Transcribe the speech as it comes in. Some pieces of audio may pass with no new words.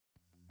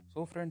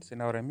So friends,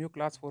 in our MU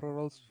class 4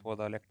 orals for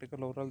the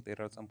electrical oral, there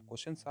are some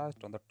questions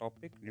asked on the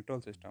topic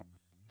neutral system.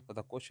 So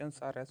the questions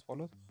are as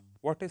follows.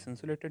 What is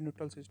insulated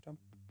neutral system?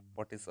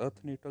 What is earth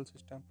neutral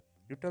system?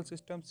 Neutral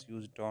systems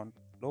used on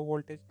low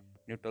voltage,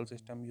 neutral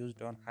system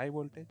used on high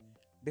voltage,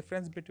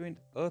 difference between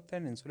earth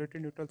and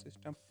insulated neutral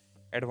system,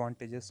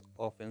 advantages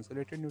of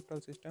insulated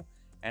neutral system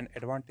and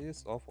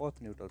advantages of earth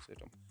neutral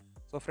system.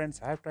 So friends,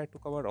 I have tried to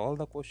cover all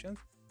the questions.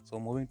 So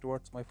moving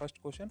towards my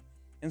first question,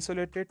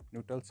 insulated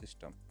neutral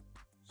system.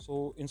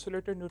 So,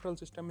 insulated neutral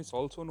system is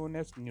also known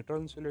as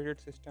neutral insulated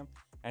system,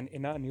 and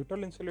in a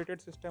neutral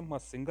insulated system, a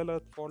single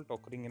earth fault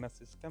occurring in a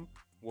system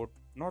would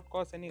not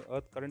cause any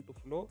earth current to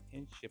flow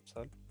in ship's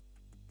hull.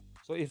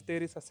 So, if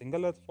there is a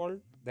single earth fault,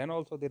 then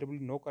also there will be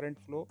no current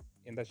flow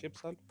in the ship's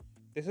hull.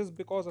 This is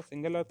because a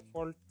single earth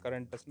fault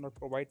current does not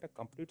provide a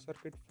complete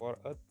circuit for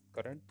earth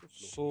current to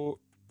flow. So,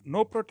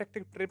 no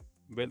protective trip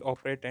will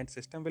operate and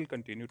system will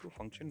continue to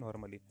function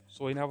normally.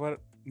 So in our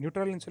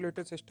neutral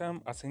insulated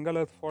system, a single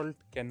earth fault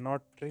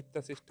cannot trip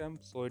the system,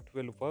 so it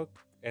will work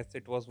as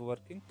it was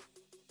working.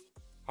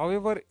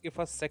 However, if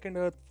a second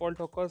earth fault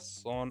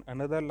occurs on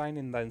another line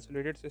in the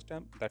insulated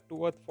system, the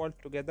two earth faults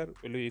together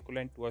will be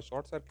equivalent to a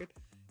short circuit,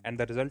 and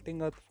the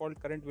resulting earth fault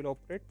current will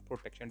operate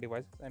protection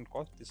devices and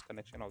cause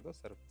disconnection of the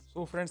circuit.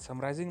 So friends,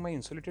 summarizing my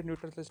insulated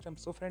neutral system.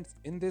 So friends,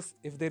 in this,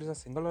 if there is a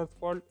single earth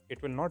fault,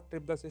 it will not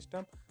trip the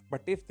system,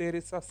 but if there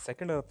is a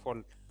second earth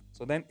fault,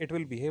 so then it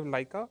will behave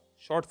like a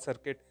short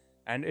circuit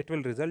and it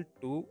will result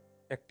to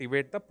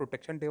activate the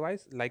protection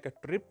device like a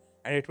trip,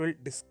 and it will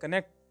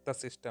disconnect the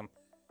system.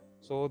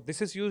 So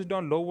this is used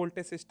on low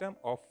voltage system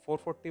of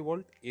 440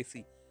 volt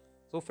AC.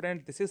 So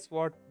friend, this is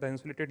what the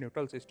insulated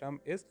neutral system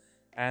is,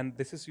 and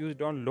this is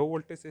used on low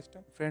voltage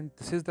system. Friend,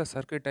 this is the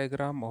circuit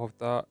diagram of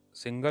the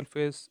single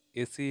phase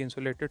AC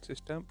insulated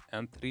system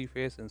and three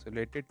phase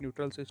insulated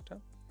neutral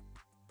system,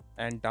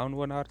 and down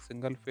one are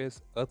single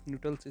phase earth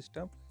neutral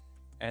system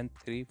and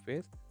three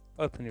phase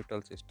earth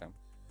neutral system.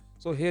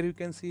 So here you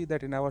can see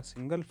that in our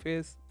single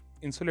phase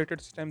insulated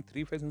system,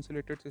 three phase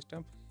insulated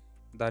system,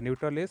 the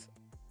neutral is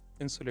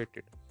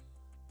insulated,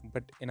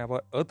 but in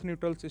our earth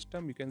neutral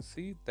system you can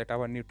see that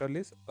our neutral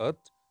is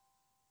earth.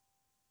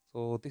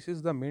 So this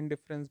is the main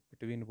difference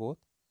between both,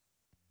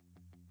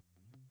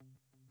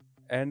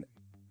 and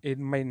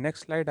in my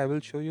next slide I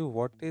will show you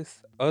what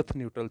is earth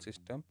neutral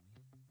system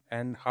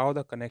and how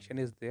the connection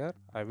is there.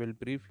 I will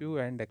brief you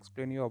and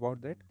explain you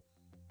about that.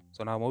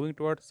 So now moving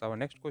towards our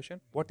next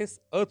question, what is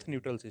earth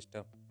neutral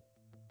system?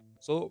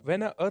 So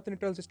when a earth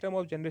neutral system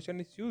of generation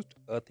is used,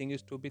 earthing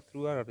is to be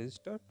through a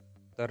resistor.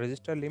 The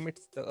resistor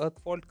limits the earth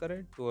fault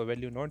current to a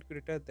value not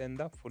greater than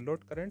the full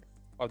load current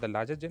of the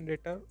larger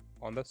generator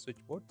on the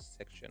switchboard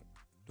section.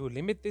 To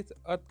limit this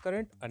earth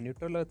current, a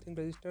neutral earthing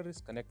resistor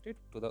is connected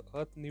to the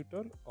earth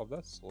neutral of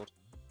the source.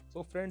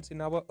 So friends,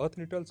 in our earth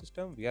neutral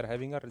system, we are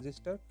having a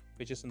resistor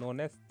which is known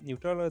as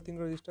neutral earthing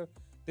resistor.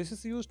 This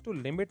is used to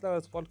limit the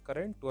earth fault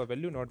current to a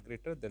value not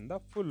greater than the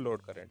full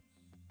load current.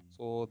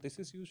 So this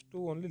is used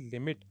to only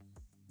limit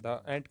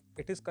the, and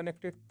it is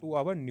connected to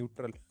our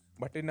neutral.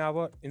 But in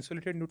our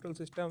insulated neutral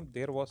system,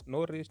 there was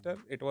no resistor,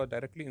 it was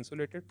directly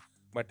insulated.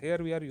 But here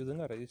we are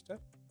using a resistor.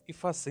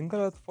 If a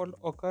single earth fault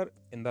occur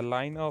in the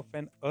line of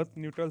an earth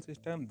neutral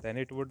system, then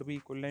it would be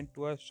equivalent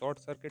to a short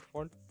circuit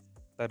fault.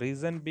 The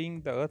reason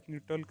being the earth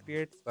neutral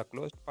creates a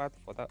closed path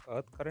for the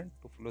earth current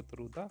to flow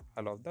through the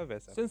hull of the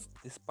vessel. Since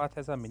this path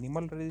has a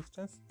minimal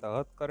resistance, the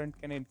earth current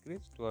can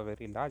increase to a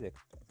very large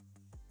extent,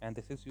 and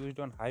this is used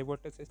on high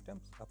voltage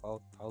systems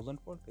about 1000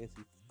 volt AC.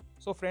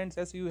 So friends,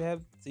 as you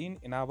have seen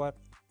in our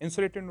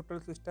insulated neutral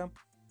system,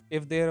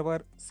 if there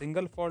were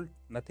single fault,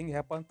 nothing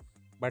happened,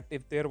 but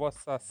if there was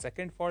a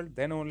second fault,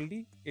 then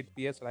only it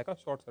behaves like a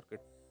short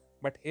circuit.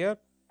 But here,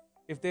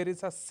 if there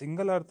is a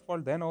single earth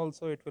fault, then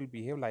also it will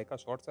behave like a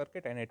short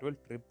circuit and it will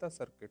trip the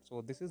circuit.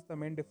 So this is the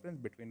main difference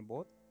between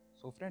both.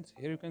 So friends,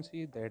 here you can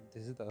see that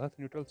this is the earth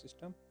neutral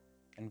system,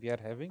 and we are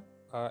having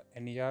a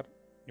NER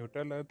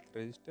neutral earth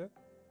resistor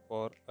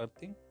for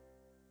earthing.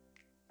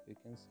 You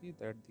can see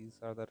that these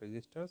are the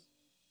resistors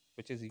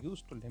which is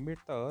used to limit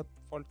the earth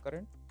fault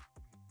current.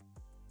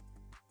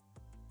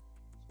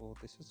 So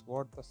this is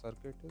what the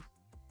circuit is.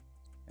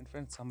 And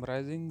friends,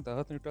 summarizing the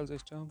earth neutral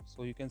system,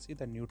 so you can see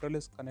the neutral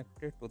is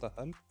connected to the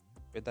hull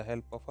with the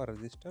help of a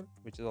resistor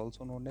which is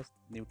also known as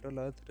neutral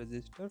earth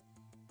resistor.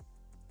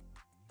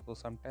 So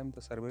sometimes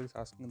the surveyor is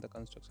asking the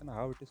construction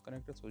how it is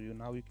connected, so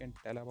now you can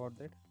tell about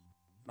that.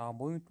 Now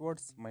moving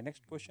towards my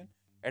next question,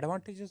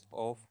 advantages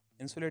of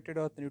insulated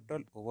earth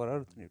neutral over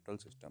earth neutral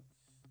system.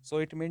 So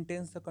it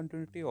maintains the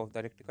continuity of the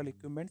electrical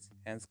equipments,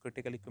 hence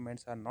critical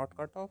equipments are not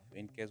cut off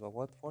in case of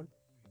earth fault.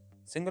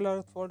 Single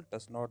earth fault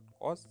does not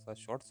cause a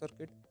short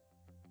circuit.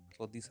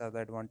 So these are the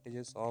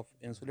advantages of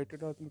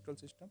insulated earth neutral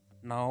system.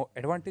 Now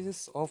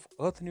advantages of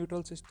earth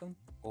neutral system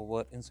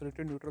over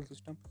insulated neutral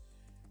system.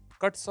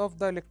 Cuts off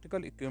the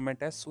electrical equipment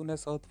as soon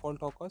as earth fault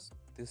occurs.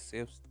 This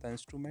saves the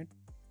instrument.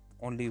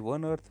 Only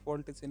one earth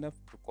fault is enough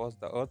to cause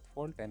the earth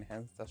fault and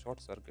hence the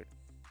short circuit.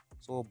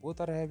 So both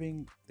are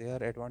having their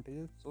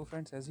advantages. So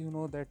friends, as you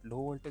know that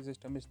low voltage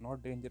system is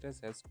not dangerous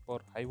as per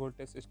high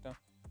voltage system.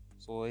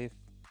 So if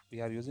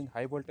we are using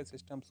high voltage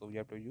system, so we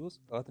have to use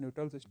earth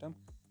neutral system,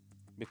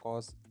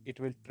 because it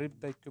will trip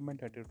the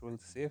equipment and it will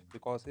save,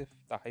 because if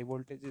the high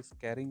voltage is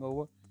carrying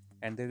over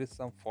and there is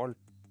some fault,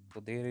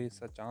 so there is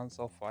a chance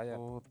of fire.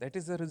 So that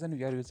is the reason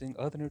we are using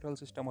earth neutral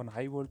system on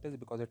high voltage,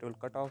 because it will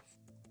cut off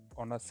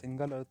on a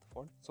single earth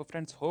fault. So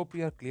friends, hope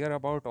we are clear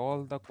about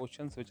all the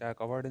questions which I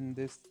covered in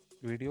this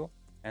video,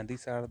 and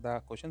these are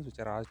the questions which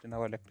are asked in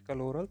our electrical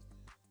orals.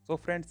 So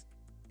friends,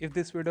 if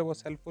this video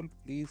was helpful,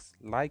 please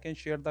like and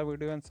share the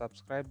video and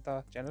subscribe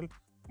the channel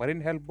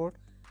Marine Help Board.